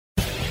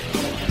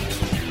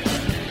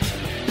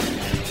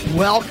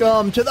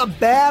Welcome to the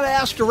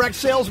Badass Direct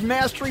Sales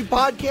Mastery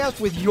Podcast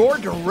with your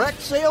direct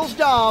sales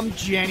dom,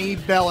 Jenny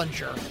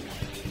Bellinger.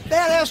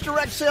 Badass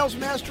Direct Sales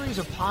Mastery is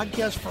a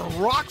podcast for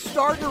rock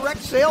star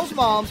direct sales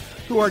moms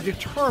who are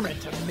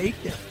determined to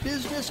make their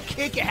business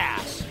kick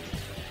ass.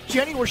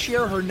 Jenny will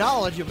share her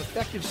knowledge of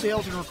effective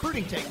sales and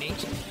recruiting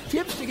techniques,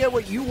 tips to get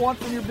what you want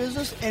from your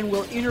business, and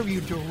will interview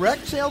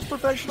direct sales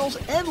professionals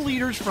and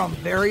leaders from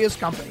various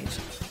companies.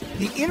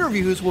 The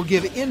interviews will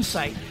give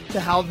insight to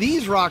how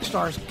these rock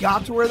stars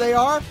got to where they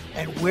are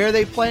and where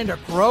they plan to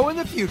grow in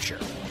the future.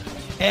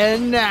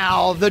 And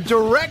now, the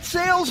direct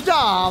sales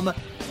dom,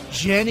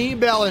 Jenny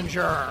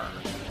Bellinger.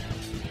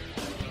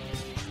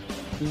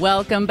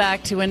 Welcome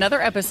back to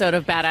another episode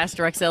of Badass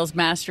Direct Sales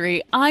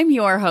Mastery. I'm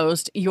your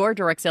host, your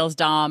direct sales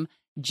dom,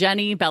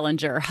 Jenny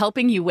Bellinger,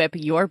 helping you whip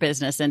your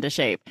business into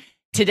shape.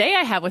 Today,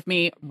 I have with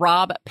me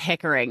Rob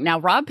Pickering. Now,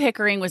 Rob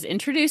Pickering was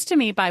introduced to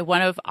me by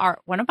one of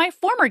my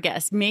former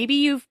guests. Maybe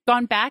you've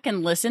gone back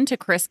and listened to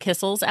Chris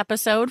Kissel's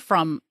episode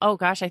from, I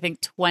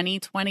think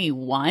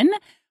 2021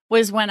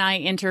 was when I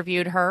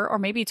interviewed her, or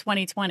maybe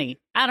 2020.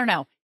 I don't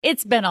know.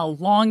 It's been a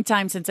long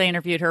time since I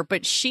interviewed her,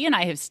 but she and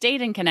I have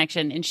stayed in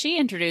connection, and she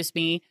introduced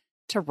me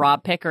to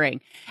Rob Pickering.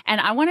 And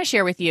I want to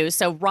share with you.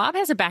 So Rob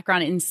has a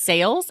background in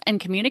sales and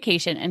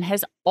communication and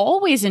has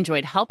always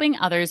enjoyed helping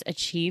others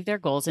achieve their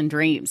goals and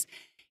dreams.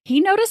 He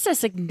noticed a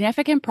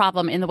significant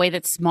problem in the way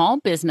that small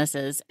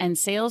businesses and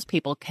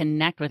salespeople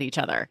connect with each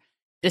other.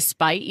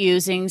 Despite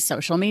using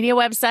social media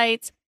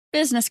websites,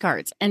 business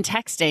cards, and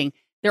texting,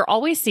 there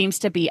always seems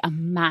to be a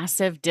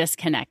massive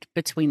disconnect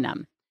between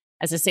them.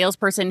 As a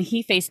salesperson,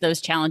 he faced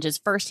those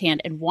challenges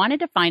firsthand and wanted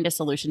to find a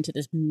solution to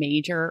this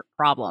major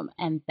problem.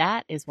 And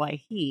that is why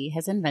he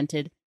has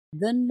invented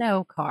the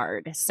No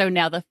Card. So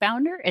now the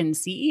founder and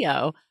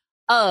CEO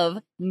of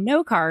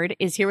No Card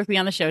is here with me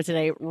on the show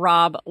today.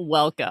 Rob,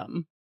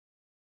 welcome.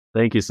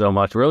 Thank you so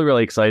much. Really,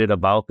 really excited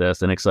about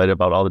this and excited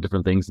about all the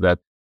different things that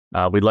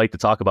we'd like to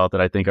talk about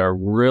that I think are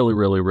really,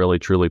 really, really,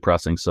 truly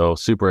pressing. So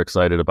super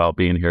excited about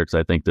being here because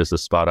I think this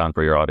is spot on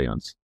for your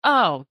audience.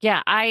 Oh,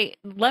 yeah.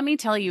 Let me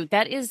tell you,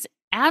 that is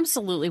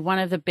absolutely one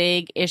of the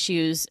big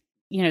issues,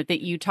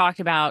 that you talked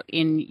about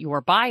in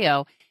your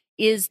bio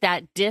is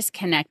that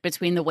disconnect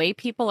between the way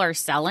people are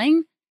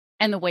selling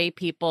and the way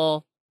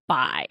people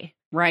buy,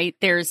 right?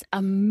 There's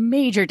a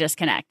major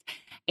disconnect.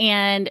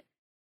 And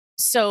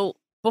so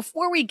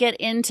before we get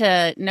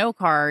into No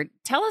Card,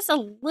 tell us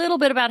a little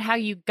bit about how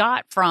you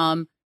got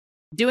from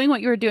doing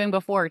what you were doing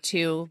before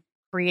to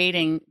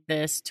creating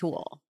this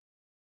tool.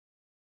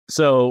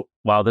 So,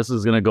 wow, this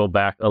is going to go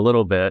back a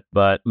little bit,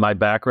 but my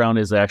background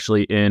is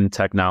actually in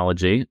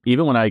technology.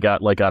 Even when I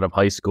got out of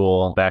high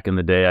school back in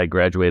the day, I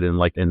graduated in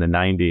the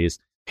 90s.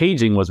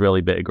 Paging was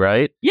really big,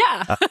 right?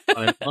 Yeah,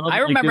 I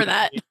remember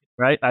that.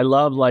 Right. I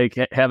love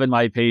having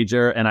my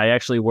pager, and I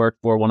actually worked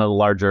for one of the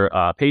larger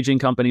paging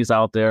companies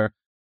out there.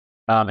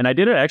 And I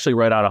did it actually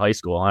right out of high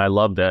school, and I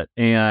loved it.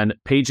 And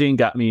paging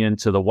got me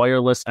into the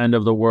wireless end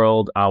of the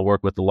world. I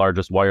worked with the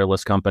largest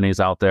wireless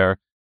companies out there.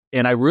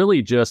 And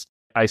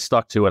I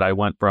stuck to it. I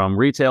went from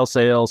retail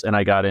sales and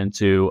I got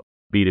into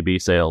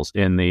B2B sales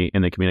in the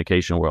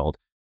communication world.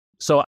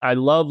 So I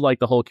love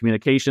the whole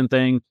communication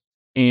thing,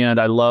 and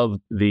I love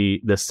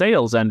the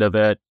sales end of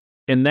it.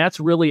 And that's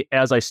really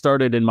as I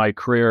started in my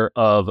career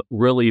of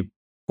really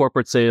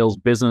corporate sales,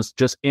 business,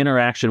 just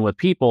interaction with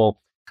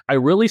people, I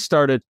really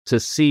started to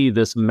see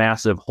this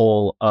massive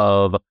hole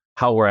of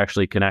how we're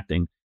actually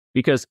connecting,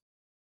 because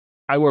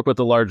I work with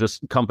the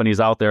largest companies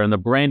out there, and the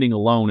branding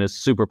alone is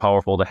super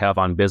powerful to have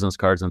on business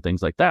cards and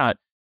things like that.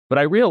 But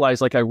I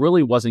realized I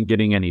really wasn't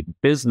getting any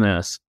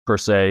business per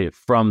se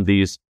from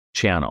these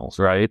channels,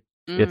 right?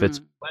 If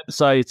it's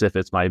websites, if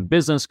it's my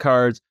business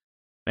cards,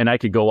 and I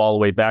could go all the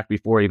way back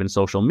before even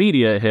social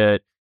media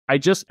hit,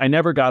 I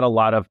never got a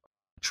lot of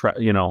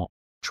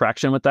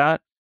traction with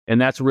that. And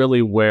that's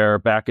really where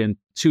back in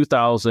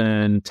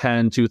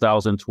 2010,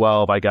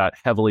 2012, I got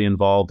heavily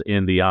involved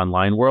in the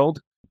online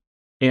world.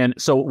 And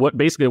so what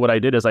I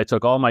did is I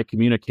took all my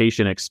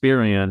communication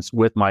experience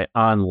with my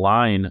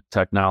online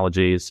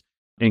technologies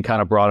and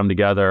kind of brought them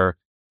together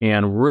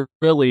and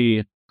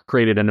really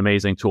created an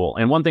amazing tool.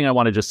 And one thing I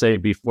want to just say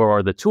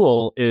before the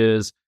tool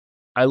is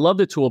I love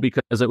the tool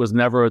because it was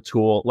never a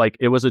tool,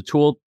 it was a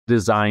tool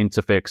designed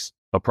to fix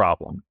a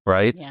problem,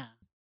 right? Yeah.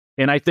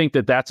 And I think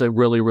that that's a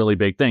really, really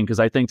big thing, because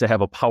I think to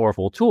have a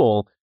powerful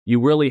tool,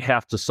 you really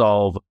have to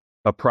solve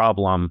a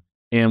problem.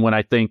 And when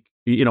I think,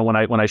 when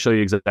I show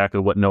you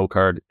exactly what No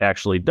Card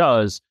actually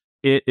does,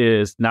 it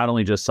is not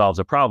only just solves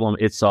a problem,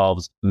 it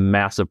solves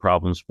massive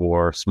problems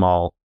for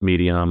small,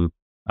 medium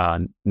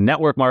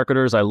network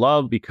marketers. I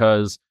love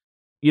because,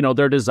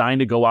 they're designed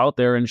to go out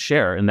there and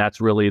share. And that's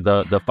really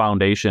the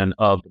foundation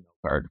of the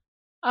No Card.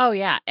 Oh,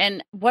 yeah.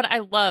 And what I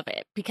love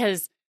it,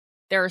 because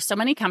there are so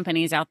many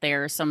companies out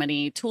there, so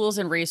many tools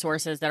and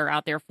resources that are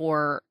out there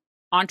for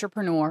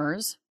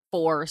entrepreneurs,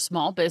 for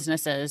small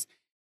businesses,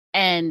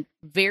 and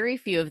very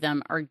few of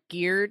them are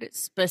geared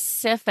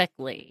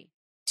specifically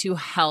to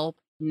help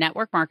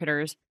network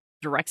marketers,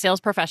 direct sales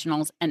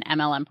professionals, and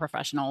MLM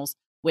professionals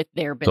with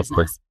their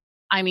business.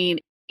 I mean,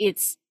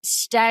 it's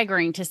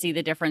staggering to see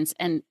the difference.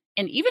 And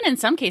even in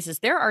some cases,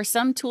 there are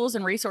some tools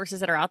and resources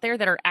that are out there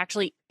that are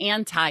actually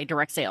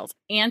anti-direct sales,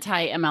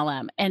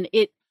 anti-MLM. And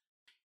it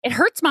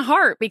hurts my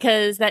heart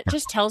because that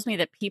just tells me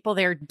that people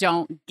there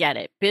don't get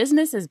it.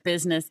 Business is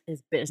business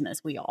is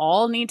business. We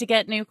all need to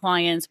get new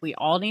clients. We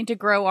all need to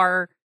grow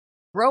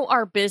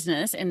our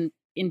business in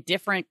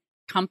different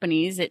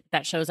companies.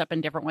 That shows up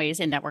in different ways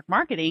in network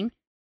marketing.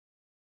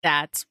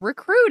 That's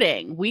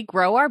recruiting. We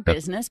grow our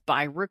business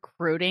by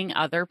recruiting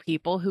other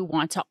people who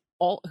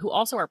who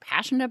also are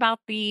passionate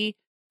about the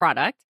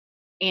product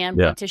and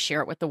want to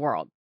share it with the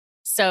world.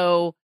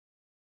 So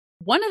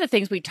one of the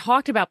things we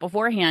talked about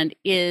beforehand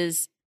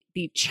is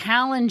the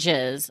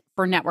challenges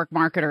for network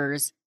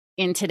marketers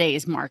in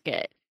today's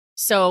market.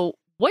 So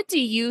what do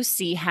you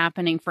see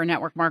happening for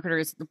network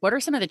marketers? What are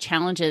some of the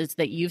challenges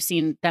that you've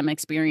seen them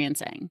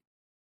experiencing?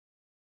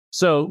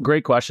 So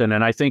great question.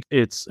 And I think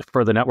it's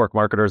for the network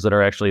marketers that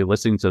are actually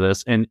listening to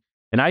this. And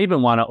I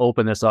even want to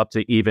open this up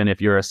to even if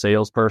you're a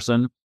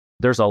salesperson.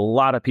 There's a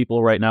lot of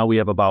people right now. We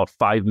have about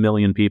 5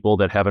 million people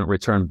that haven't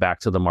returned back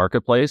to the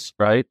marketplace,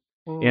 right?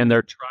 And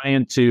they're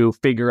trying to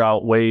figure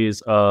out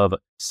ways of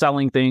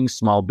selling things,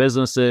 small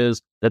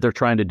businesses that they're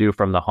trying to do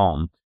from the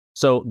home.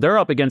 So they're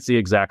up against the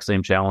exact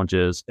same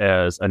challenges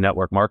as a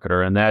network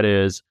marketer. And that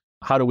is,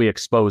 how do we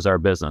expose our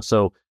business?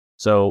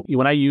 So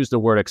when I use the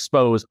word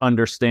expose,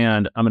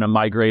 understand I'm going to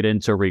migrate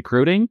into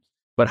recruiting,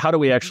 but how do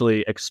we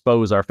actually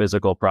expose our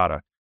physical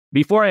product?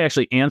 Before I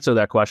actually answer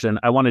that question,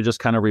 I want to just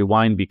kind of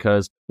rewind,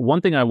 because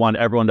one thing I want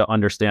everyone to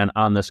understand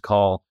on this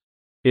call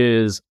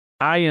is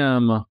I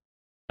am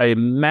a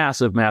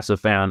massive, massive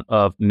fan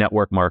of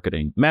network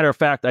marketing. Matter of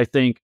fact, I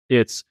think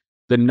it's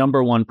the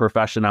number one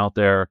profession out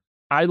there.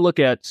 I look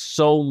at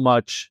so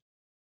much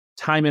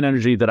time and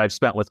energy that I've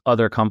spent with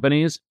other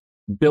companies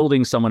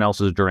building someone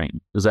else's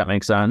dream. Does that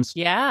make sense?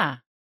 Yeah.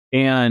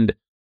 And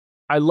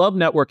I love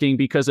networking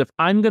because if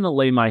I'm going to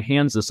lay my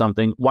hands to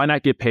something, why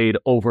not get paid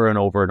over and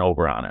over and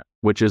over on it,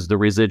 which is the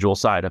residual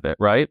side of it,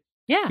 right?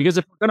 Yeah. Because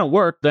if it's going to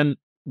work, then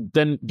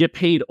get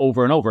paid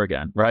over and over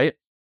again, right?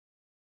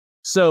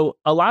 So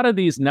a lot of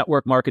these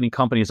network marketing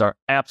companies are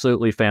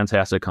absolutely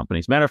fantastic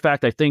companies. Matter of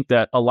fact, I think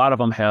that a lot of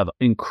them have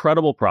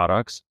incredible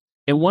products.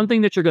 And one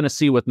thing that you're going to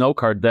see with No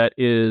Card that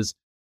is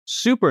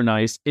super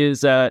nice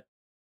is that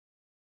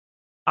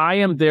I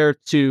am there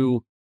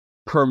to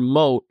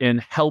promote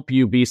and help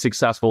you be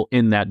successful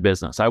in that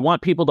business. I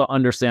want people to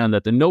understand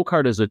that the No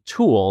Card is a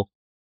tool.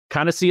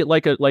 Kind of see it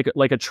like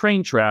a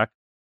train track.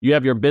 You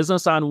have your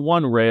business on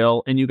one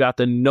rail and you got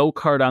the No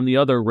Card on the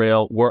other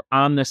rail. We're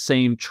on the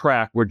same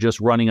track. We're just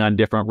running on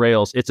different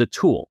rails. It's a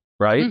tool,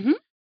 right? Mm-hmm.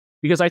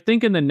 Because I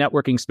think in the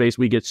networking space,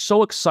 we get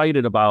so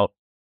excited about,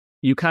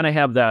 you kind of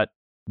have that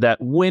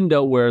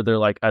window where they're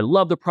like, I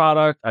love the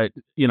product. I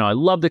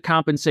love the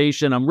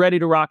compensation. I'm ready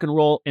to rock and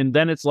roll. And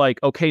then it's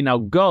like, okay, now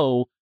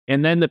go.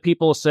 And then the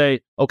people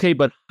say, okay,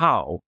 but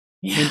how?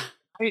 Yeah.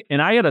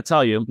 And I got to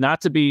tell you, not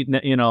to be,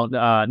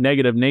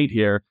 negative Nate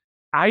here.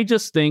 I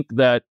just think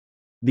that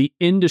the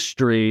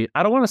industry,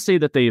 I don't want to say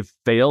that they've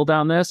failed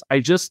on this. I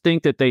just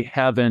think that they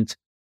haven't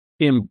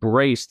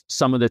embraced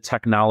some of the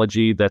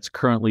technology that's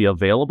currently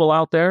available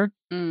out there.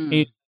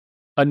 A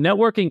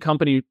networking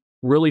company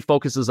really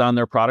focuses on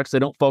their products. They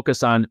don't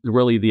focus on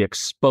really the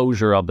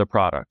exposure of the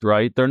product,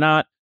 right? They're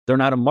not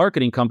a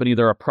marketing company.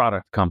 They're a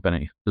product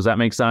company. Does that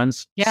make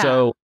sense?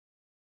 Yeah.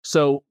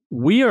 So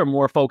we are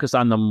more focused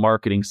on the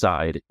marketing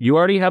side. You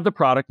already have the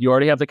product. You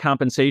already have the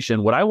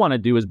compensation. What I want to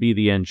do is be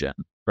the engine,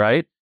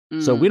 right?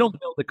 So we don't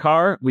build the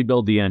car, we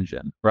build the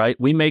engine, right?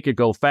 We make it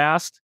go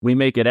fast, we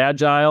make it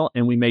agile,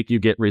 and we make you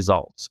get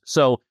results.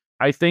 So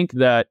I think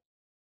that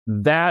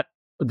the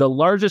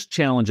largest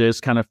challenges,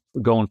 kind of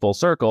going full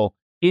circle,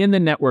 in the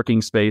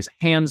networking space,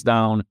 hands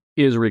down,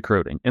 is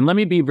recruiting. And let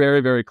me be very,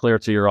 very clear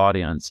to your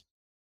audience.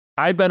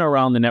 I've been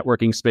around the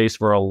networking space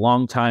for a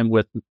long time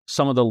with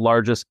some of the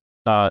largest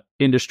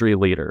industry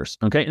leaders,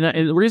 okay?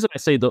 And the reason I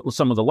say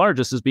some of the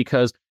largest is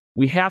because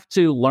we have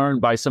to learn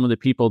by some of the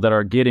people that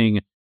are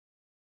getting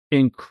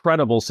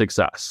incredible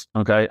success.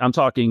 Okay. I'm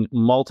talking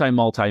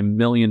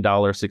multi-million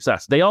dollar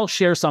success. They all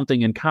share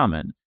something in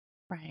common.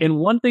 Right. And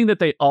one thing that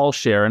they all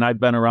share, and I've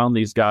been around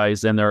these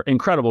guys and they're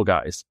incredible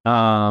guys,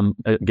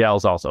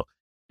 gals also.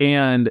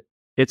 And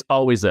it's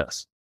always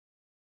this: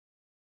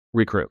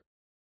 recruit.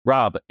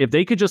 Rob, if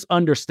they could just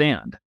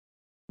understand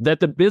that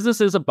the business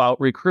is about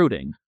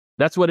recruiting,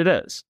 that's what it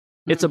is.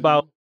 It's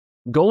about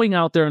going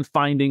out there and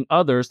finding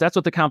others. That's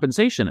what the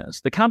compensation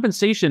is. The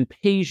compensation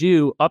pays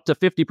you up to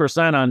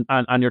 50%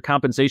 on your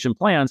compensation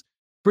plans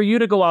for you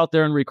to go out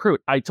there and recruit.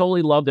 I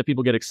totally love that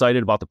people get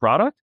excited about the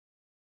product,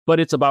 but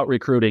it's about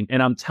recruiting.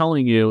 And I'm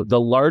telling you, the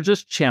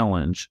largest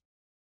challenge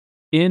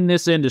in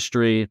this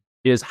industry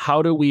is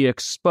how do we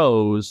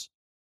expose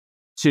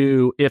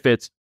to, if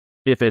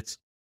it's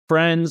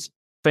friends,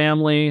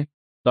 family,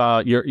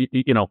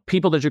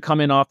 people that you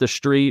come in off the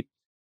street.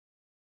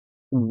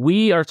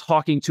 We are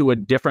talking to a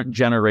different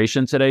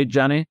generation today,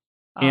 Jenny.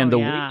 And the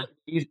way that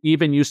we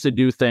even used to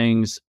do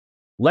things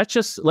let's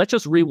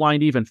just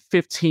rewind even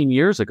 15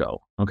 years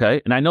ago.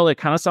 Okay. And I know that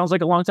kind of sounds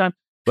like a long time,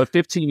 but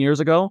 15 years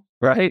ago,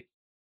 right?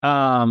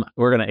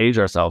 We're going to age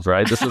ourselves,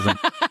 right? This isn't.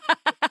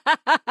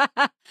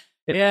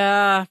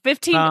 Yeah,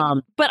 15.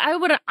 But I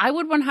would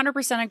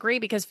 100% agree,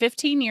 because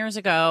 15 years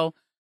ago,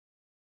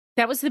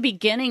 that was the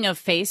beginning of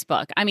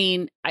Facebook. I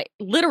mean,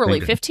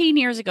 literally 15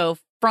 years ago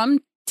from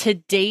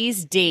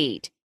today's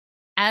date,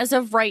 as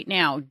of right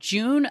now,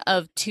 June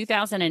of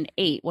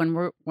 2008, when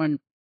we're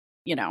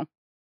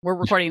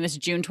recording this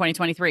June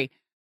 2023,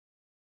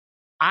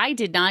 I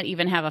did not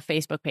even have a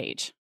Facebook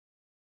page.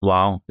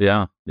 Wow.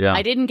 Yeah. Yeah.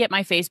 I didn't get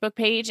my Facebook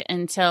page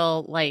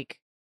until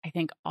I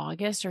think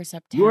August or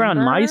September. You were on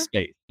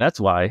MySpace. That's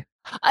why.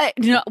 Right?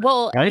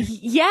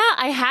 Yeah,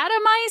 I had a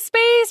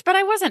MySpace, but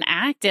I wasn't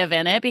active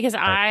in it because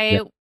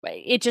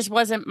it just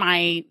wasn't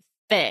my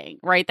thing,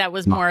 right? That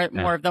was more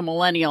of the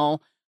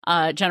millennial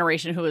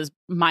generation who was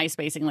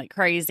MySpacing like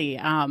crazy.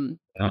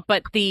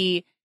 But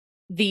the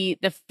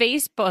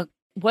Facebook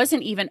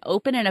wasn't even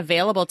open and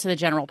available to the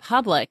general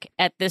public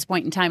at this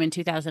point in time in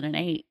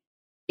 2008.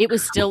 It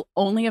was still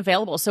only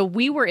available. So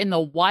we were in the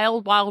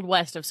wild, wild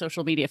west of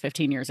social media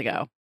 15 years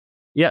ago.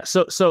 Yeah.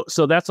 So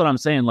that's what I'm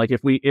saying. Like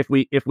if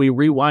we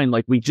rewind,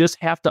 like we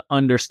just have to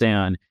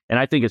understand, and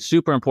I think it's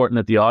super important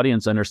that the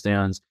audience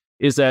understands,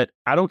 is that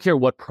I don't care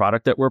what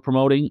product that we're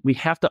promoting, we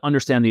have to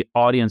understand the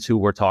audience who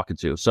we're talking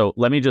to. So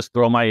let me just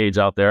throw my age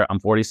out there. I'm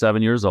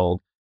 47 years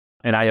old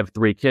and I have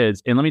 3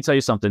 kids. And let me tell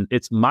you something,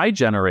 it's my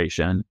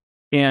generation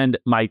and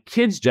my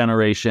kids'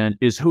 generation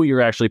is who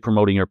you're actually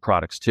promoting your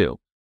products to.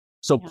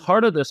 So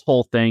part of this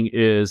whole thing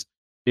is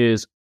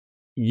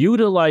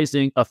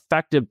utilizing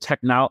effective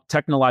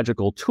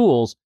technological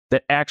tools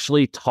that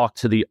actually talk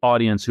to the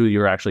audience who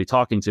you're actually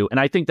talking to. And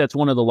I think that's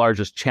one of the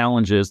largest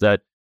challenges,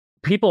 that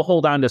people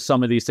hold on to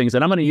some of these things.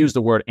 And I'm going to use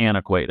the word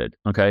antiquated.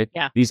 Okay.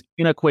 Yeah. These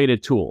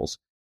antiquated tools.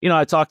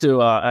 I talked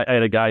to, I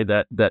had a guy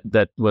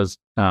that was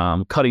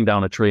cutting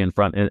down a tree in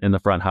the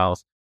front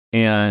house.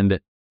 And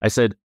I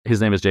said, his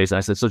name is Jason.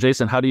 I said, so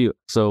Jason, how do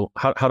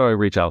I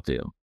reach out to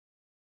you?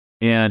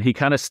 And he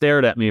kind of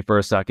stared at me for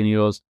a second. He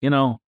goes,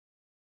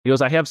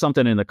 I have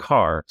something in the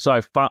car. So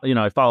I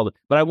followed it,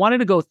 but I wanted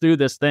to go through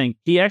this thing.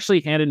 He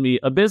actually handed me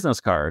a business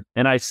card,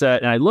 and I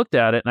looked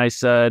at it and I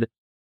said,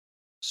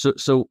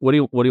 so what do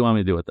you want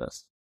me to do with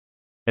this?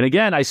 And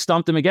again, I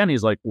stumped him again.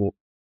 He's like, well,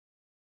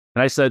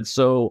 and I said,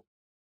 so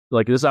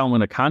like, this is how I'm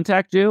going to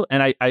contact you.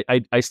 And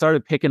I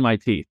started picking my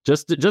teeth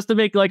just to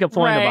make like a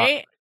point about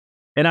it.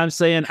 And I'm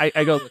saying,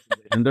 I go,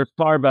 and there's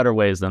far better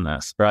ways than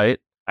this, right?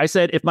 I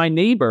said, if my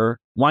neighbor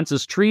wants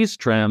his trees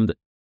trimmed,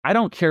 I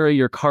don't carry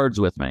your cards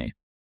with me.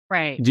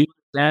 Right. Do you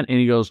understand? And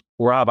he goes,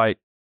 Rob, I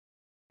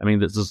mean,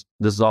 this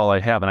is all I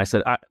have. And I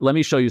said, let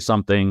me show you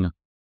something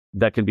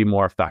that can be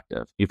more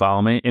effective. You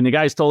follow me? And the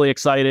guy's totally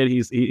excited.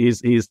 He's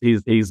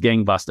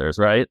gangbusters,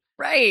 right?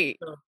 Right.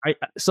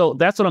 So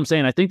that's what I'm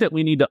saying. I think that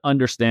we need to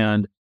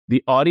understand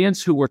the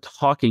audience who we're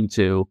talking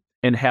to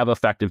and have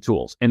effective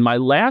tools. And my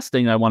last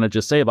thing I want to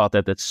just say about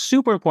that's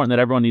super important that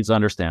everyone needs to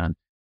understand,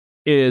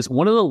 is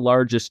one of the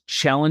largest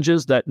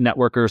challenges that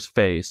networkers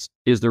face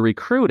is the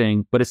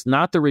recruiting, but it's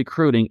not the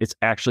recruiting, it's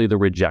actually the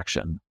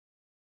rejection.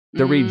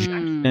 The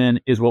rejection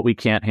is what we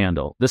can't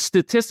handle. The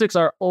statistics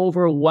are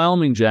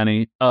overwhelming,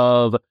 Jenny,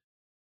 of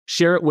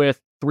share it with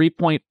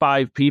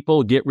 3.5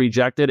 people, get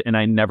rejected, and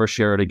I never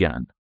share it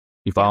again.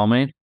 You follow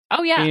me?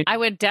 Oh, yeah. I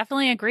would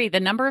definitely agree. The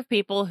number of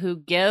people who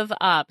give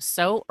up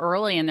so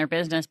early in their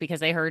business because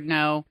they heard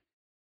no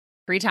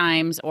 3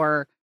 times,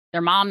 or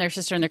their mom, their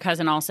sister, and their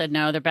cousin all said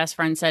no. Their best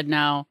friend said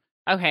no.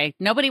 Okay,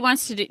 nobody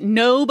wants to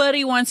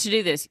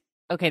do this.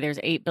 Okay, there's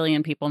 8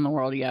 billion people in the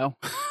world, yo.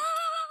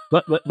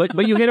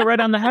 But you hit it right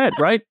on the head,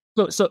 right?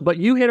 But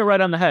you hit it right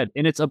on the head,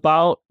 and it's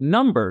about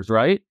numbers,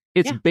 right?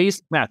 It's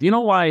basic math. You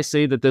know why I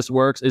say that this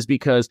works is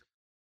because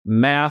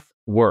math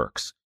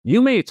works.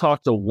 You may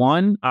talk to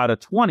 1 out of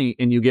 20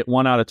 and you get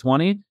 1 out of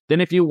 20. Then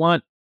if you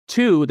want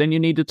 2, then you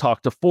need to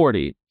talk to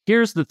 40.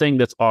 Here's the thing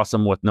that's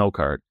awesome with No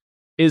Card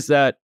is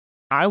that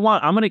I'm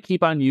going to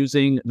keep on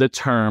using the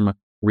term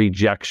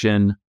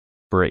rejection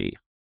free.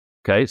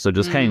 Okay. So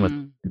just hang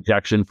with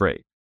rejection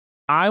free.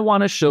 I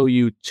want to show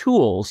you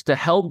tools to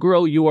help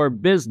grow your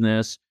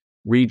business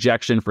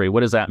rejection free.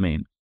 What does that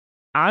mean?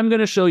 I'm going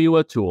to show you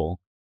a tool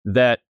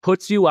that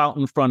puts you out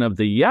in front of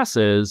the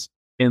yeses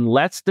and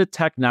lets the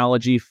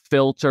technology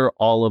filter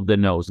all of the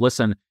no's.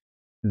 Listen,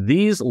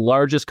 these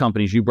largest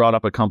companies, you brought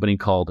up a company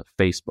called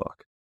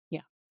Facebook.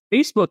 Yeah.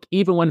 Facebook,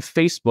 even when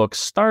Facebook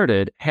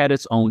started, had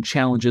its own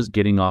challenges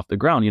getting off the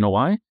ground. You know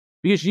why?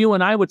 Because you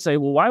and I would say,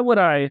 well, why would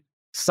I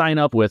sign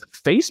up with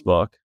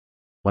Facebook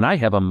when I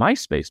have a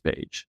MySpace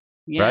page?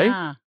 Yeah.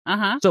 Right?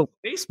 Uh-huh. So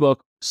Facebook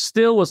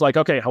still was like,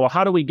 okay, well,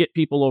 how do we get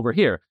people over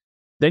here?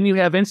 Then you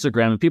have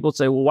Instagram, and people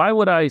say, well, why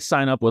would I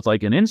sign up with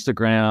like an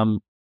Instagram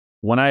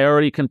when I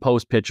already can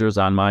post pictures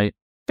on my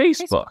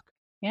Facebook?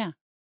 Yeah.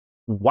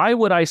 Why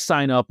would I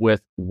sign up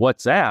with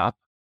WhatsApp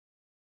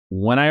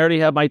when I already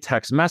have my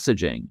text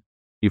messaging?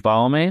 You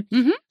follow me?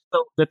 Mm-hmm.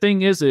 So the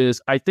thing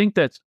is I think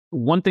that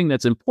one thing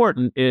that's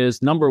important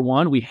is, number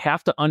one, we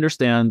have to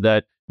understand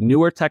that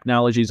newer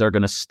technologies are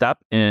going to step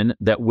in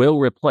that will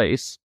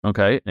replace.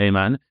 Okay,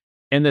 amen.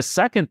 And the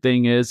second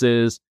thing is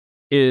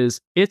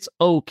it's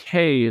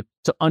okay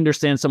to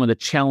understand some of the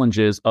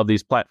challenges of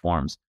these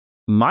platforms.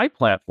 My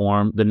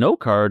platform, the No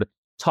Card,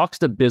 talks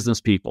to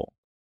business people.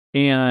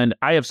 And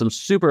I have some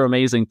super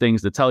amazing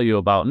things to tell you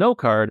about No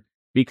Card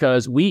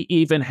because we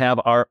even have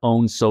our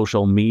own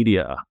social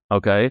media.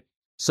 Okay.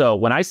 So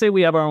when I say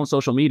we have our own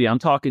social media, I'm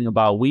talking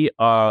about we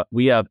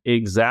have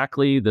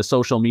exactly the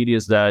social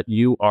medias that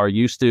you are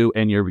used to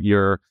and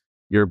your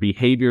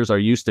behaviors are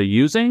used to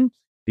using.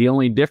 The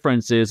only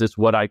difference is it's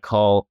what I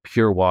call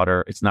pure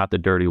water. It's not the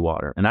dirty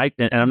water. And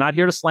I'm not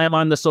here to slam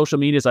on the social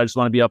medias. I just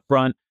want to be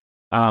upfront.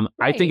 Right.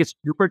 I think it's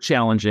super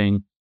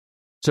challenging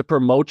to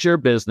promote your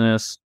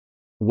business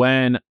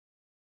when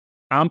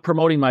I'm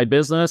promoting my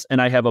business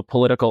and I have a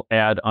political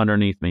ad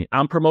underneath me.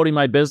 I'm promoting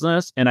my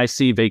business and I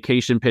see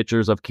vacation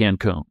pictures of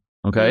Cancun.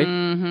 Okay.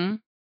 Mm-hmm.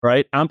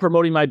 Right. I'm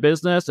promoting my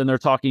business and they're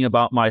talking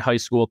about my high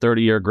school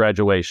 30-year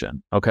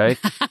graduation. Okay.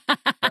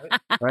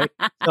 Right.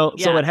 So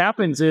what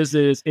happens is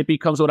it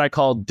becomes what I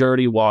call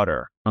dirty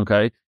water.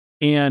 Okay.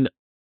 And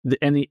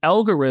the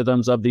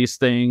algorithms of these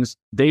things,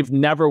 they've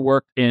never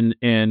worked in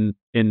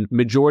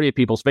majority of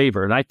people's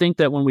favor. And I think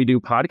that when we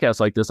do podcasts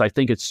like this, I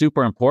think it's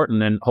super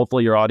important, and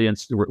hopefully your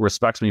audience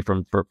respects me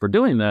for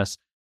doing this,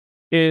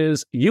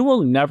 is you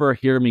will never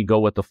hear me go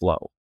with the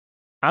flow.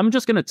 I'm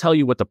just going to tell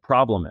you what the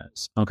problem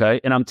is. Okay.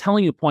 And I'm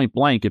telling you point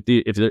blank,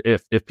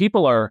 if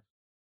people are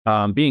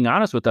being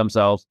honest with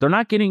themselves, they're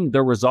not getting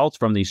their results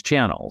from these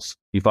channels.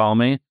 You follow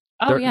me?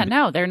 Oh,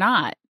 no, they're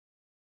not.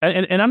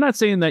 And I'm not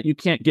saying that you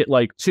can't get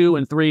like 2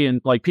 and 3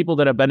 and like people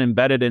that have been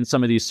embedded in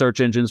some of these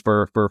search engines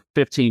for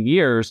 15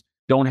 years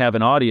don't have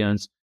an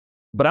audience.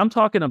 But I'm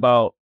talking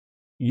about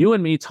you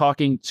and me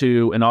talking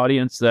to an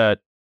audience that,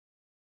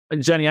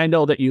 Jenny, I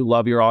know that you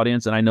love your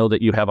audience and I know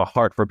that you have a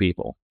heart for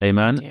people.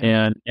 Amen.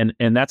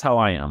 And that's how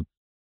I am.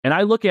 And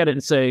I look at it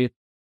and say,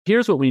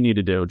 here's what we need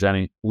to do,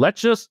 Jenny.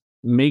 Let's just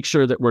make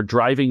sure that we're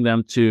driving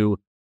them to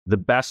the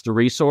best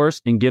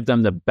resource and give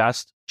them the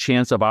best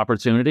chance of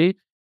opportunity,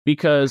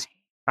 because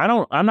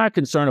I'm not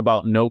concerned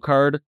about No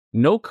Card.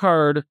 No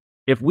Card,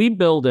 if we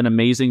build an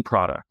amazing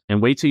product,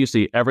 and wait till you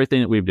see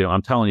everything that we do,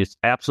 I'm telling you,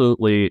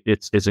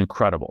 it's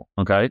incredible.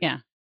 Okay. Yeah.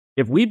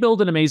 If we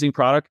build an amazing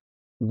product,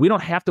 we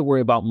don't have to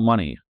worry about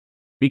money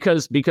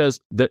because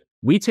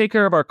we take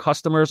care of our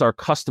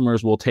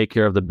customers will take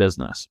care of the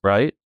business,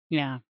 right?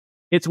 Yeah.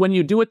 It's when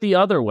you do it the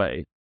other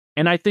way.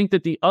 And I think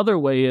that the other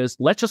way is,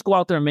 let's just go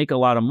out there and make a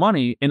lot of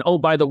money. And oh,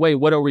 by the way,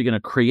 what are we going to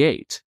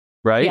create?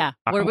 Right? Yeah.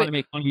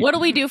 What do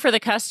we do for the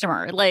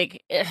customer?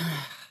 Like,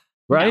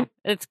 right? No,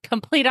 it's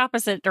complete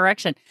opposite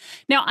direction.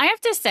 Now, I have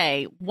to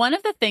say, one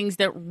of the things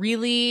that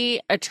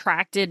really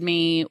attracted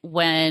me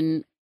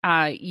when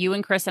you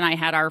and Chris and I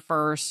had our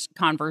first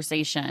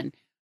conversation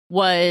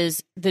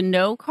was the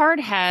No Card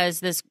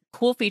has this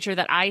cool feature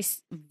that I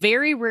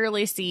very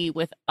rarely see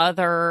with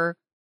other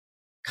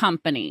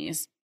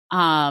companies,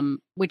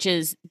 which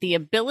is the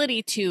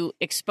ability to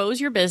expose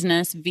your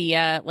business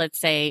via, let's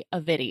say, a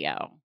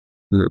video.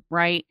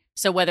 Right.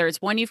 So whether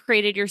it's one you've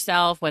created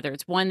yourself, whether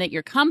it's one that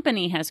your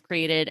company has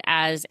created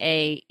as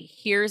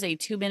here's a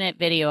 2-minute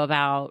video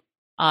about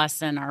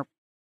us and our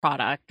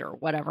product or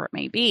whatever it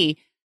may be.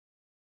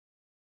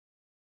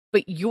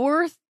 But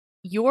your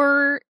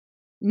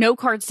No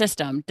Card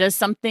system does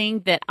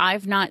something that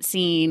I've not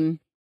seen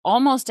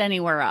almost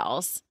anywhere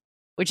else,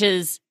 which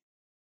is,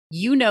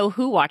 you know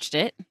who watched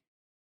it.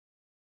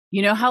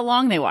 You know how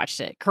long they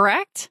watched it,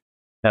 correct?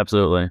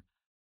 Absolutely.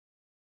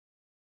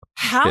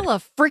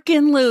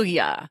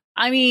 Hallelujah.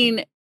 I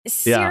mean,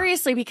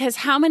 seriously, because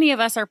how many of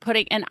us are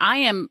putting, and I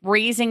am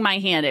raising my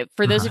hand.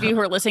 For those of you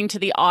who are listening to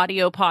the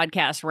audio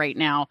podcast right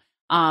now,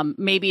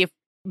 maybe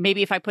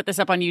if I put this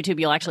up on YouTube,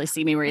 you'll actually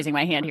see me raising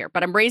my hand here.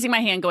 But I'm raising my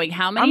hand going,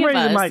 how many of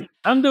us...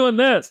 I'm doing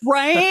this.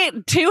 Right?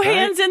 Two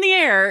hands in the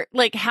air.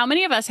 Like, how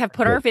many of us have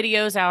put our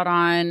videos out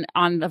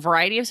on the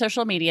variety of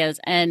social medias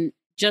and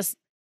just,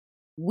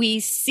 we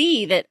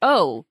see that,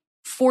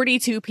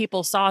 42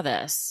 people saw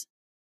this.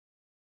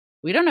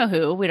 We don't know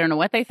who. We don't know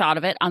what they thought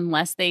of it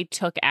unless they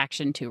took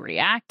action to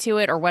react to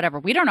it or whatever.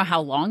 We don't know how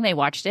long they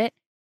watched it.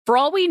 For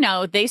all we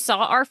know, they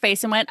saw our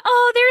face and went,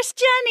 oh, there's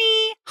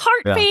Jenny,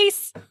 heart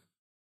face.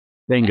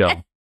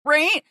 Bingo.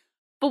 Right?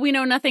 But we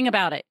know nothing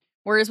about it.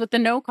 Whereas with the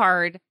No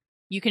Card,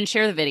 you can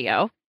share the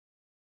video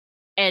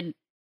and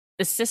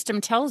the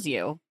system tells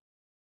you,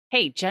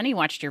 hey, Jenny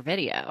watched your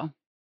video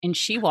and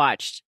she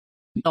watched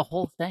the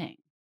whole thing.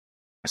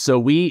 So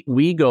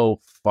we go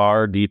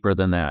far deeper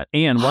than that.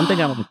 And one thing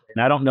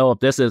I don't know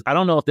if this is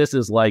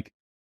like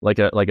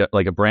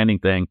a branding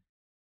thing.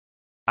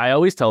 I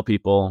always tell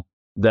people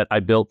that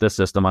I built this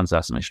system on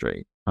Sesame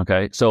Street.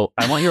 Okay. So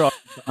I want you all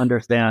to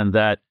understand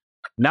that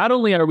not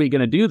only are we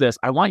going to do this,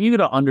 I want you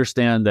to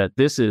understand that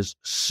this is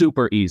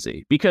super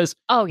easy because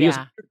because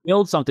to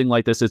build something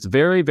like this, it's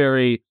very,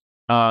 very,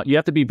 you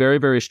have to be very,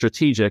 very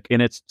strategic.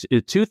 And it's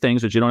two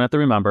things that you don't have to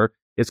remember.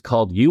 It's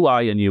called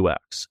UI and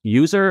UX,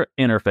 user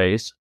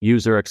interface,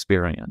 user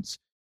experience.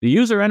 The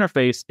user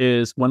interface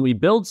is when we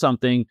build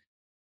something,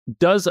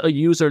 does a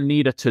user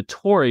need a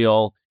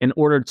tutorial in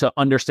order to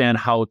understand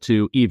how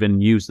to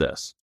even use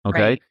this?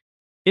 Okay. Right.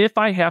 If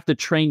I have to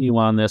train you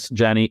on this,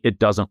 Jenny, it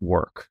doesn't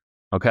work.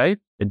 Okay.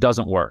 It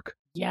doesn't work.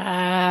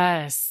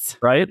 Yes.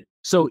 Right.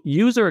 So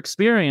user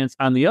experience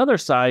on the other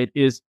side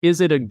is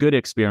it a good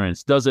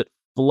experience? Does it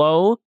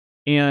flow?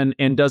 And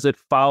does it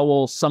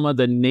follow some of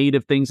the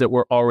native things that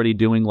we're already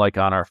doing, like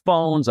on our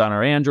phones, on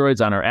our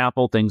Androids, on our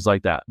Apple, things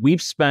like that?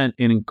 We've spent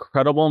an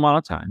incredible amount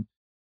of time,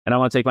 and I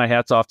want to take my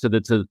hats off to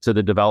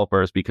the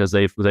developers, because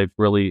they've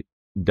really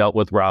dealt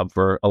with Rob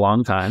for a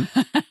long time.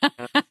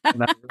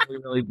 And I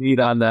really beat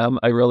on them.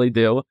 I really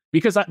do,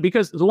 because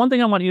the one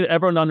thing I want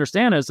everyone to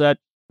understand is that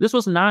this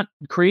was not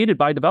created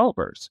by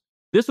developers.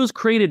 This was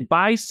created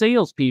by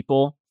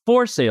salespeople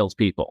for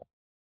salespeople.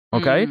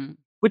 Okay,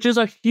 which is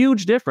a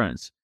huge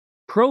difference.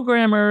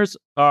 Programmers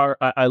are,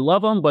 I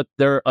love them, but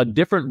they're a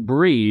different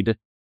breed,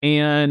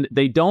 and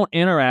they don't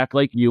interact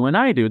like you and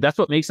I do. That's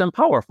what makes them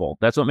powerful.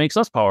 That's what makes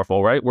us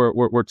powerful, right?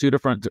 We're two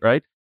different,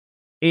 right?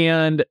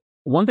 And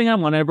one thing I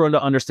want everyone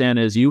to understand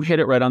is you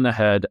hit it right on the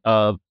head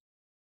of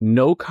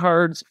No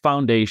Card's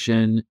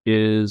foundation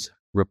is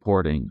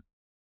reporting.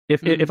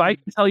 If I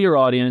can tell your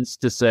audience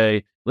to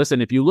say,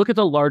 listen, if you look at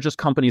the largest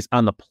companies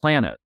on the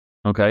planet,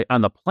 okay,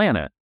 on the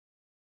planet,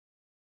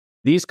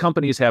 these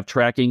companies have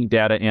tracking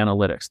data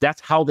analytics. That's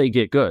how they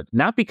get good.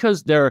 Not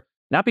because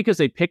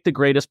they pick the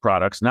greatest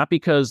products, not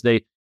because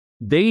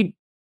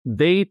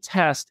they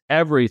test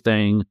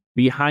everything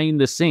behind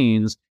the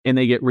scenes and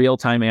they get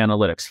real-time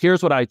analytics.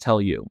 Here's what I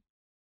tell you.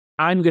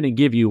 I'm going to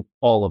give you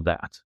all of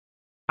that.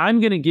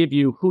 I'm going to give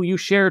you who you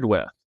shared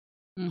with.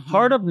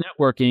 Part of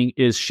networking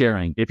is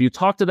sharing. If you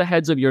talk to the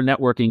heads of your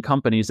networking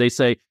companies, they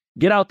say,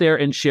 get out there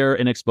and share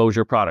an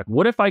exposure product.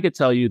 What if I could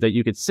tell you that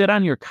you could sit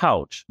on your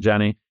couch,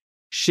 Jenny,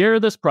 share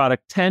this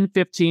product 10,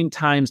 15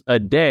 times a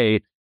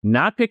day,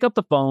 not pick up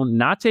the phone,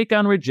 not take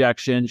on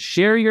rejection,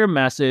 share your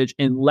message,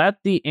 and let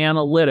the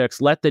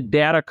analytics, let the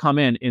data come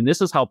in. And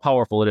this is how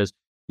powerful it is.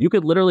 You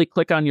could literally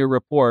click on your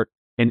report,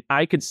 and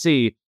I could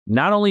see,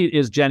 not only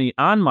is Jenny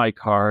on my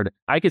card,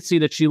 I could see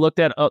that she looked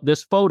at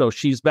this photo.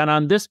 She's been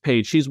on this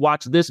page. She's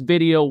watched this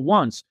video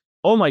once.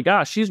 Oh my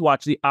gosh, she's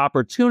watched the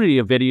opportunity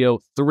of video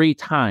 3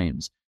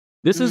 times.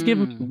 This is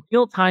giving me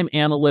real-time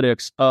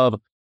analytics of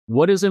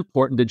what is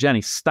important to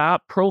Jenny.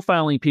 Stop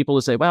profiling people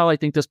to say, well, I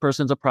think this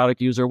person's a product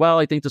user. Well,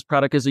 I think this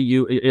product is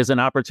an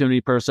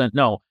opportunity person.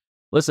 No,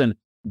 listen,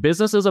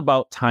 business is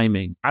about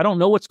timing. I don't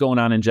know what's going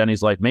on in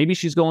Jenny's life. Maybe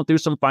she's going through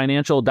some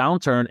financial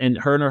downturn and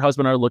her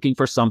husband are looking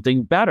for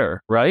something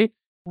better, right?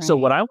 So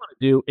what I want to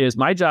do is,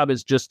 my job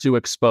is just to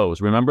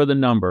expose. Remember the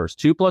numbers.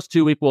 2 +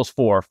 2 =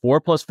 4.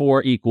 4 +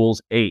 4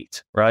 =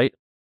 8, right? Is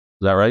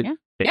that right?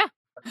 Yeah.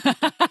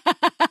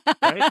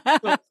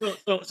 Right?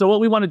 So what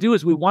we want to do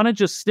is we want to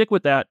just stick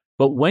with that.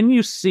 But when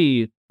you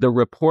see the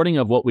reporting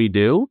of what we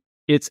do,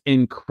 it's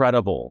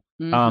incredible.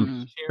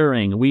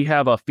 Sharing. We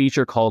have a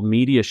feature called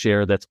Media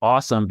Share that's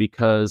awesome,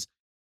 because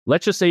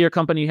let's just say your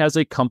company has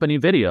a company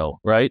video,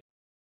 right?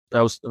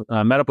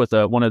 I met up with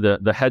one of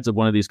the heads of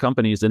one of these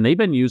companies, and they've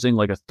been using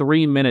like a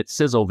 3-minute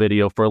sizzle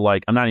video for,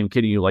 like, I'm not even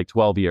kidding you, like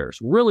 12 years.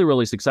 Really,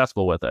 really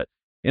successful with it.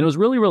 And it was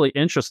really, really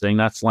interesting,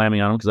 not slamming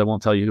on him because I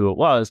won't tell you who it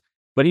was,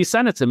 but he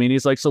sent it to me and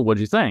he's like, so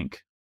what'd you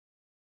think?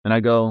 And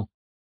I go,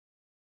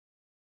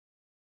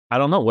 I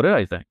don't know. What did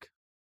I think?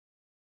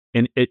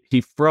 And he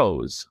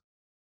froze.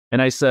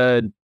 And I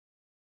said,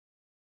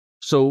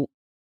 so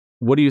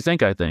what do you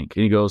think I think?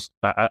 And he goes,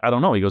 I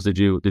don't know. He goes, did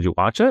you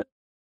watch it?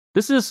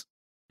 This is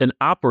an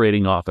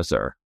operating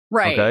officer.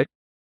 Right. Okay.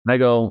 And I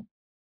go,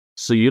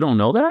 so you don't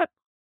know that?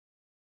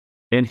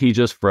 And he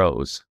just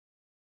froze.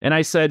 And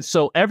I said,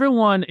 so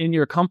everyone in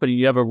your company,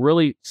 you have a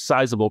really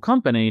sizable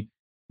company,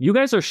 you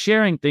guys are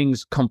sharing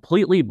things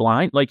completely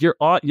blind. Like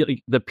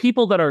the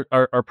people that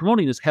are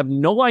promoting this have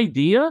no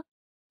idea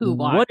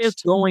what is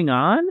going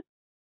on.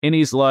 And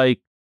he's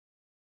like,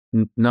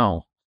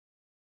 no.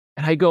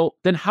 And I go,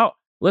 then how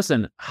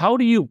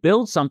do you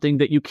build something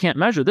that you can't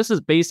measure? This is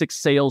basic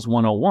sales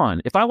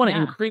 101. If I want to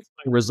increase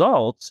my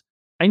results,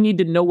 I need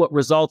to know what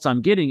results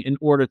I'm getting in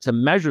order to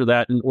measure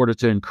that, in order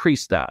to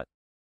increase that.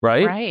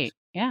 Right? Right.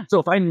 Yeah. So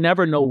if I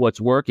never know what's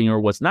working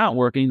or what's not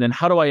working, then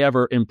how do I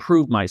ever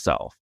improve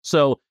myself?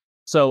 So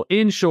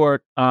in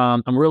short,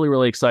 I'm really,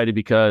 really excited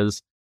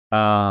because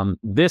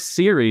this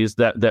series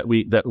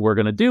that we're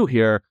going to do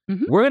here,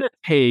 we're going to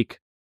take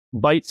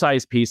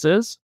bite-sized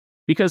pieces,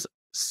 because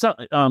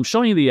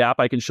showing you the app,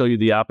 I can show you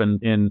the app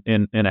in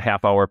a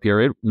half-hour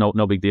period,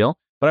 no big deal.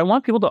 But I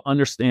want people to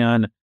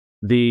understand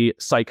the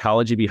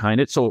psychology behind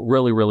it, so it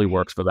really, really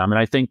works for them. And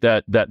I think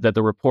that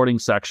the reporting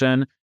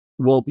section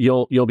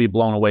you'll be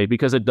blown away,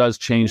 because it does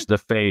change the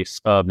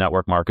face of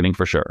network marketing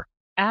for sure.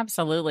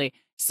 Absolutely.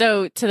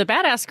 So to the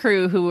badass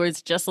crew who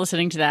was just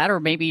listening to that, or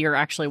maybe you're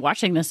actually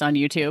watching this on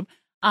YouTube,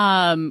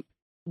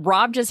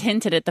 Rob just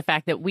hinted at the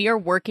fact that we are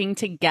working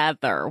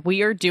together.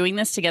 We are doing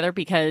this together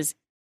because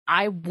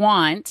I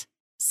want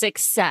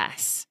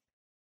success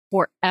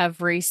for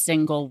every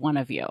single one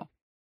of you.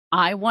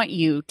 I want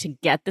you to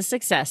get the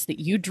success that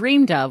you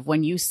dreamed of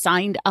when you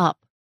signed up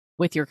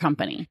with your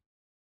company.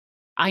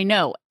 I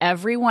know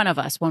every one of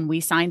us, when we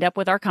signed up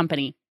with our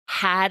company,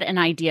 had an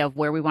idea of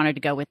where we wanted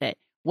to go with it.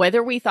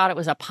 Whether we thought it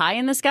was a pie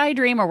in the sky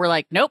dream or we're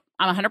like, nope,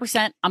 I'm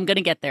 100%, I'm going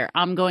to get there.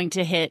 I'm going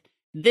to hit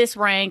this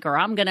rank, or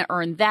I'm going to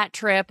earn that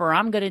trip, or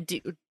I'm going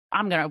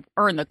to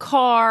earn the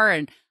car,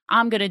 and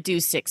I'm going to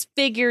do 6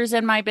 figures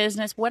in my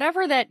business.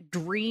 Whatever that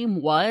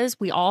dream was,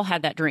 we all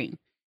had that dream.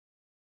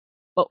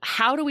 But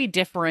how do we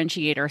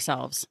differentiate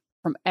ourselves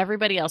from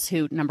everybody else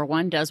who, number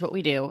one, does what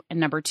we do, and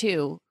number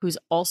two, who's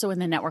also in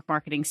the network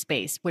marketing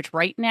space, which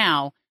right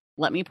now,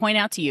 let me point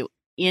out to you,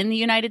 in the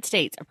United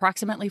States,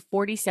 approximately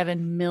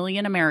 47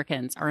 million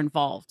Americans are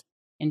involved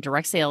in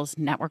direct sales,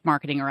 network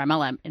marketing, or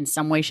MLM in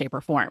some way, shape, or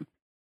form.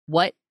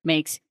 What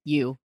makes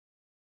you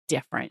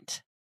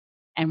different?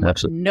 And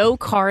what No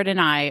Card and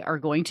I are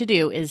going to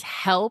do is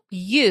help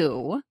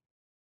you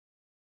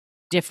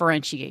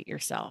differentiate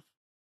yourself,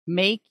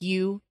 make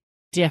you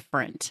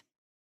different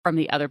from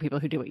the other people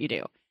who do what you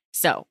do.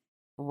 So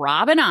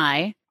Rob and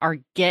I are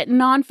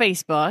getting on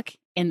Facebook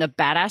in the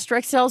Badass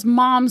Direct Sales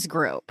Moms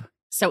group.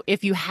 So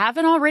if you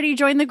haven't already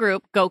joined the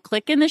group, go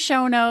click in the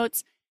show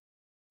notes.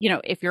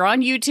 If you're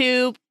on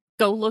YouTube,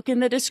 go look in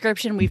the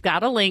description. We've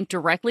got a link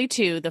directly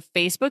to the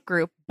Facebook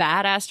group,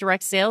 Badass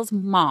Direct Sales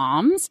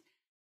Moms.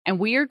 And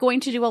we are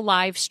going to do a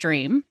live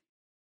stream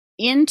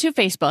into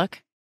Facebook,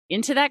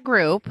 into that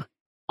group,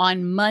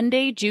 on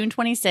Monday, June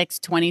 26,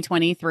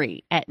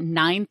 2023 at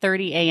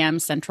 9:30 a.m.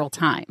 Central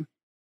Time.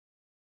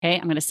 Okay,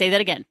 I'm going to say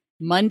that again.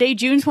 Monday,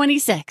 June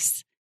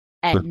 26th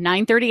at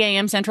 9:30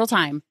 a.m. Central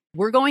Time.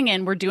 We're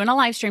doing a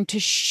live stream to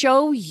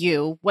show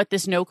you what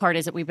this No Card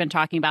is that we've been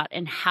talking about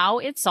and how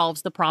it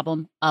solves the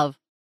problem of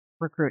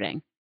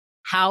recruiting,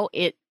 how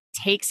it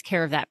takes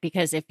care of that.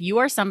 Because if you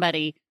are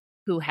somebody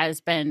who has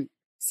been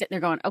sitting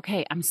there going,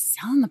 okay, I'm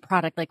selling the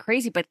product like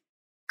crazy, but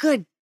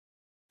good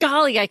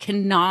golly, I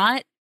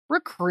cannot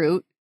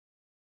recruit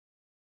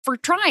for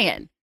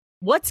trying.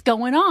 What's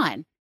going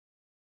on?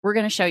 We're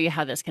going to show you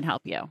how this can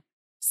help you.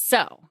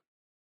 So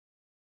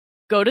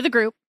go to the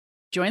group,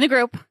 join the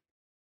group.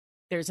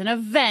 There's an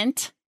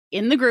event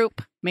in the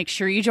group. Make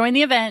sure you join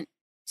the event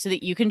so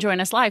that you can join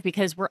us live,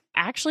 because we're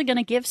actually going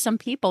to give some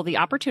people the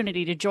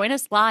opportunity to join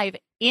us live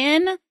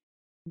in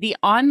the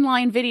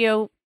online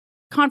video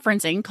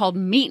conferencing called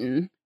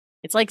Meetin'.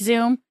 It's like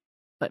Zoom,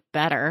 but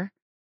better.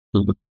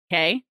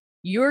 Okay.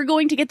 You're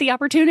going to get the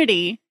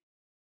opportunity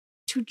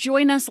to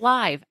join us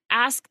live.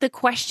 Ask the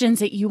questions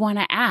that you want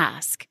to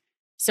ask.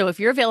 So if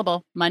you're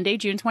available Monday,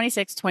 June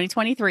 26,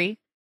 2023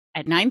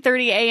 at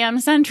 9:30 a.m.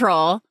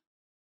 Central,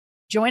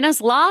 join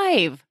us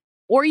live.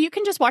 Or you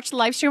can just watch the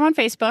live stream on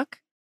Facebook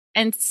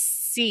and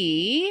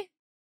see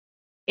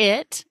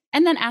it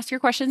and then ask your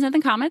questions in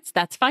the comments.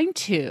 That's fine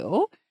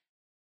too.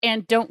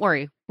 And don't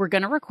worry, we're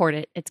going to record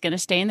it. It's going to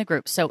stay in the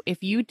group. So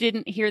if you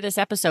didn't hear this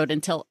episode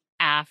until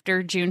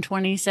after June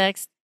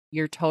 26th,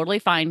 you're totally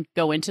fine.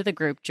 Go into the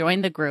group,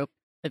 join the group.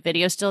 The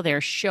video's still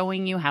there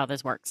showing you how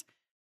this works.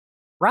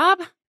 Rob,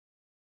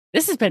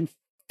 this has been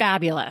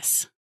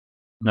fabulous.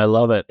 I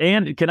love it.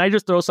 And can I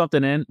just throw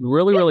something in?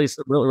 Really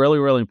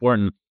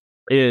important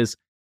is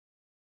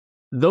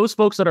those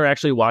folks that are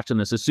actually watching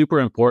this, is super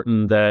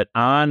important that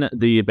on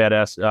the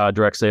Badass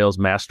Direct Sales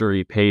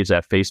Mastery page,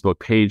 that Facebook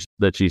page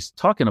that she's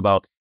talking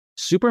about,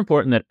 super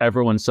important that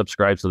everyone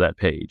subscribes to that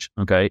page.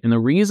 Okay. And the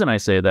reason I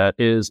say that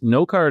is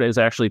No Card has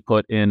actually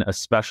put in a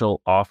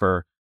special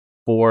offer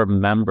for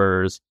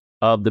members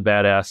of the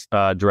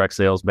Badass Direct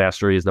Sales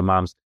Mastery, is the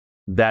moms,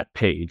 that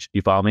page.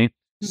 You follow me?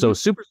 Mm-hmm. So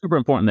super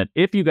important that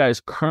if you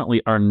guys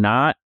currently are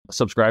not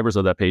subscribers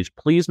of that page,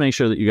 please make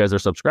sure that you guys are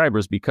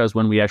subscribers, because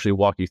when we actually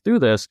walk you through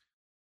this,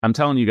 I'm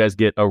telling you guys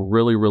get a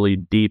really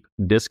deep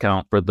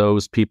discount for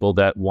those people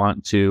that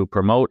want to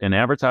promote and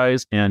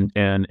advertise and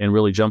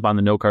really jump on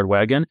the No Card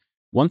wagon.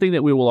 One thing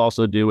that we will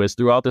also do is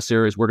throughout the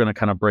series, we're going to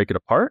kind of break it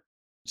apart.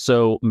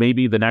 So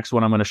maybe the next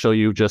one, I'm going to show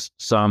you just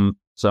some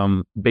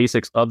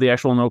basics of the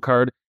actual No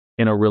Card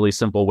in a really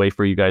simple way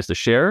for you guys to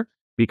share,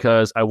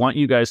 because I want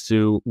you guys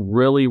to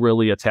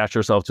really attach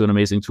yourself to an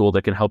amazing tool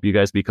that can help you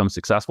guys become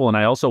successful. And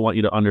I also want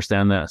you to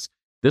understand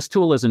this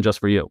tool isn't just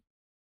for you.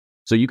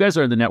 So you guys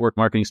are in the network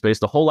marketing space.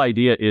 The whole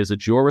idea is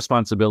it's your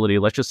responsibility.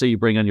 Let's just say you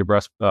bring in your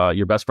best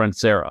friend,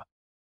 Sarah.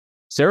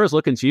 Sarah's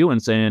looking to you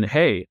and saying,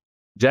 hey,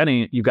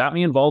 Jenny, you got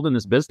me involved in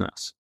this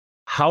business.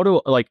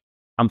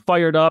 I'm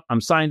fired up. I'm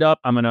signed up.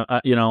 I'm gonna,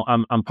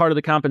 I'm part of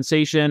the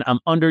compensation. I'm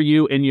under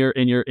you in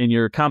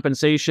your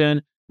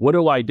compensation. What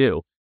do I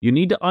do? You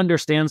need to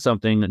understand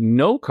something.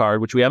 No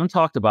Card, which we haven't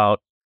talked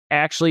about,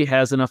 actually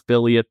has an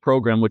affiliate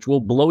program which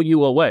will blow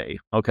you away.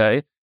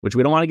 Okay, which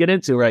we don't want to get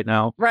into right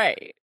now.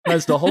 Right.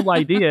 Because the whole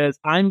idea is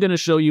I'm going to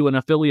show you an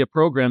affiliate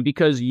program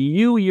because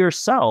you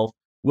yourself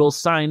will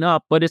sign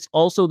up, but it's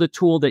also the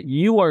tool that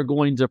you are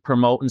going to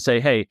promote and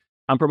say, hey,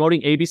 I'm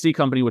promoting ABC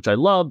company, which I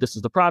love. This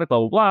is the product, blah,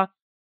 blah, blah.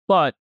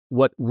 But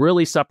what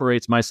really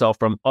separates myself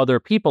from other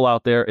people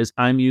out there is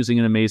I'm using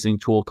an amazing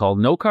tool called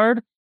No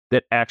Card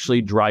that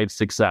actually drives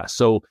success.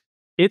 So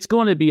it's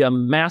going to be a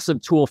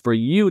massive tool for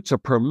you to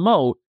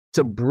promote,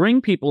 to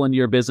bring people into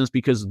your business,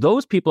 because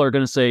those people are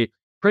going to say,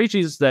 praise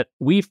Jesus that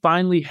we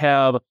finally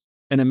have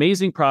an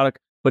amazing product,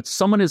 but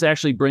someone is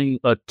actually bringing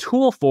a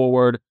tool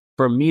forward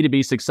for me to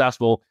be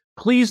successful.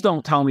 Please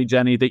don't tell me,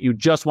 Jenny, that you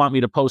just want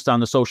me to post on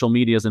the social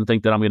medias and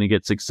think that I'm going to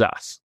get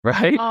success,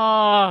 right?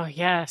 Oh,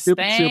 yes.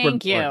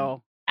 Thank you.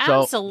 So,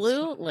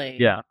 absolutely.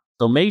 Yeah.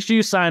 So make sure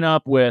you sign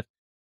up with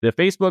the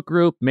Facebook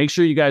group. Make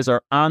sure you guys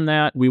are on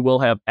that. We will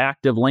have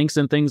active links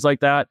and things like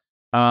that.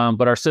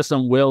 But our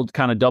system will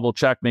kind of double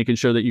check, making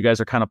sure that you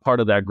guys are kind of part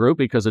of that group,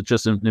 because it's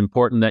just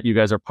important that you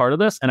guys are part of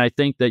this. And I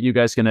think that you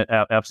guys can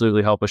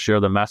absolutely help us share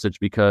the message,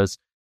 because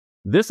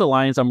this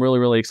alliance I'm really,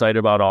 really excited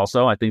about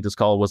also. I think this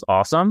call was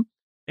awesome.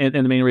 And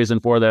the main reason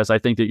for this, I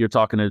think that you're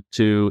talking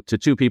to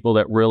two people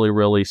that really,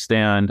 really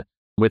stand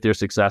with your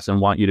success and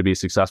want you to be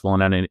successful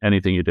in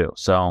anything you do.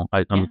 So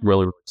I'm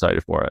really, really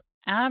excited for it.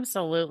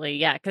 Absolutely.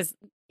 Yeah. Because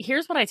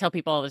here's what I tell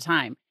people all the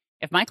time.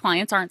 If my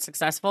clients aren't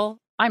successful,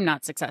 I'm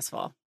not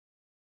successful.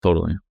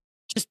 Totally.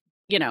 Just,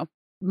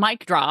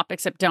 mic drop,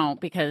 except don't,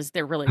 because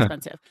they're really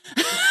expensive.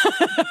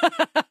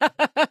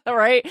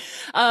 Right.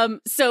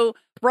 So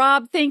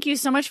Rob, thank you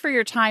so much for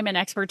your time and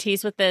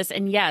expertise with this.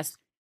 And yes,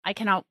 I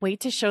cannot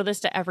wait to show this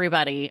to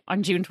everybody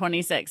on June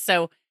 26th.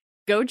 So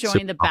go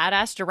join the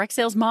Badass Direct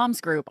Sales Moms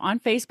group on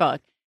Facebook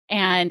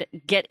and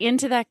get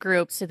into that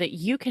group so that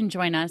you can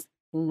join us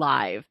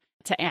live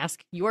to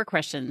ask your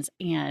questions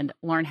and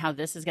learn how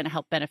this is going to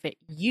help benefit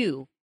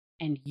you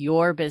and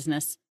your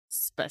business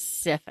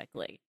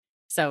specifically.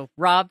 So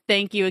Rob,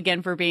 thank you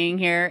again for being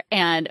here.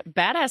 And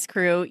Badass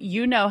Crew,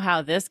 you know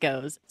how this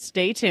goes.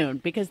 Stay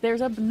tuned, because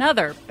there's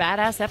another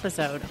badass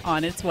episode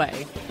on its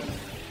way.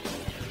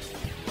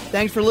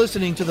 Thanks for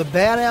listening to the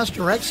Badass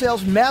Direct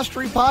Sales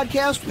Mastery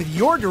Podcast with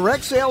your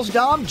direct sales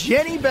dom,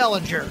 Jenny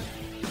Bellinger.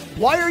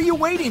 Why are you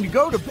waiting to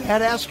go to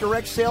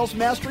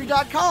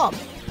badassdirectsalesmastery.com?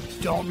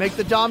 Don't make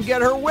the dom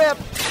get her whip.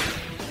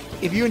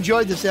 If you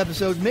enjoyed this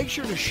episode, make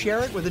sure to share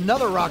it with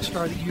another rock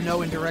star that you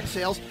know in direct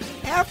sales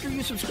after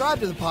you subscribe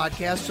to the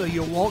podcast, so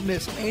you won't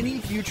miss any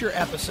future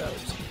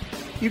episodes.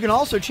 You can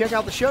also check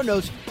out the show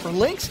notes for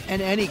links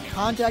and any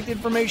contact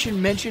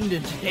information mentioned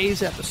in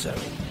today's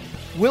episode.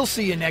 We'll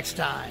see you next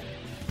time.